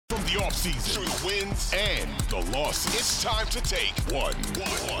the offseason, through the wins and the losses. It's time to take one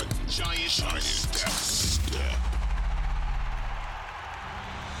giant step.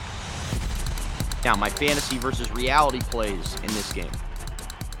 Now, my fantasy versus reality plays in this game.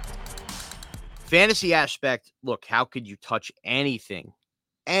 Fantasy aspect, look, how could you touch anything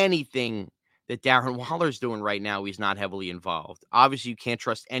that Darren Waller's doing right now? He's not heavily involved. Obviously, you can't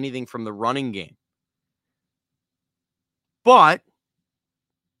trust anything from the running game. But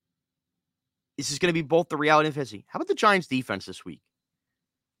this is going to be both the reality and fantasy. How about the Giants defense this week?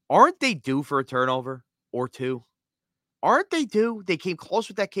 Aren't they due for a turnover or two? Aren't they due? They came close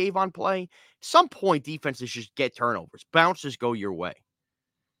with that Kayvon play. At some point, defenses just get turnovers. Bounces go your way.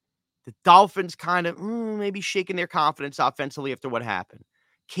 The Dolphins kind of maybe shaking their confidence offensively after what happened.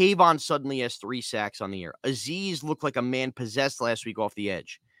 Kayvon suddenly has 3 sacks on the year. Azeez looked like a man possessed last week off the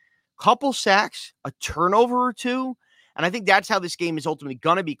edge. Couple sacks, a turnover or two, and I think that's how this game is ultimately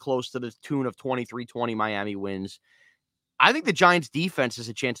going to be close to the tune of 23-20 Miami wins. I think the Giants defense has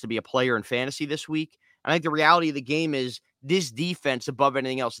a chance to be a player in fantasy this week. I think the reality of the game is this defense, above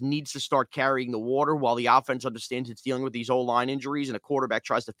anything else, needs to start carrying the water while the offense understands it's dealing with these O-line injuries and a quarterback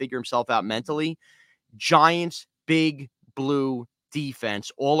tries to figure himself out mentally. Giants, big blue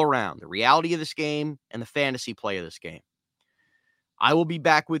defense all around. The reality of this game and the fantasy play of this game. I will be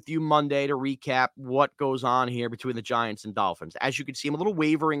back with you Monday to recap what goes on here between the Giants and Dolphins. As you can see, I'm a little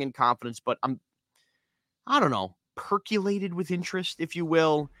wavering in confidence, but I don't know, percolated with interest, if you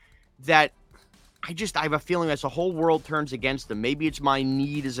will, that I have a feeling as the whole world turns against them. Maybe it's my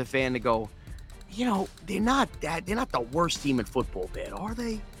need as a fan to go, they're not the worst team in football, bad, are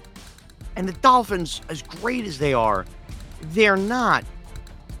they? And the Dolphins, as great as they are, they're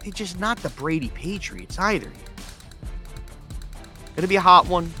just not the Brady Patriots either. Gonna be a hot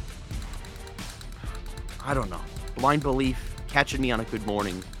one. I don't know. Blind belief, catching me on a good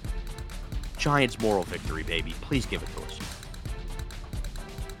morning. Giants moral victory, baby. Please give it to us.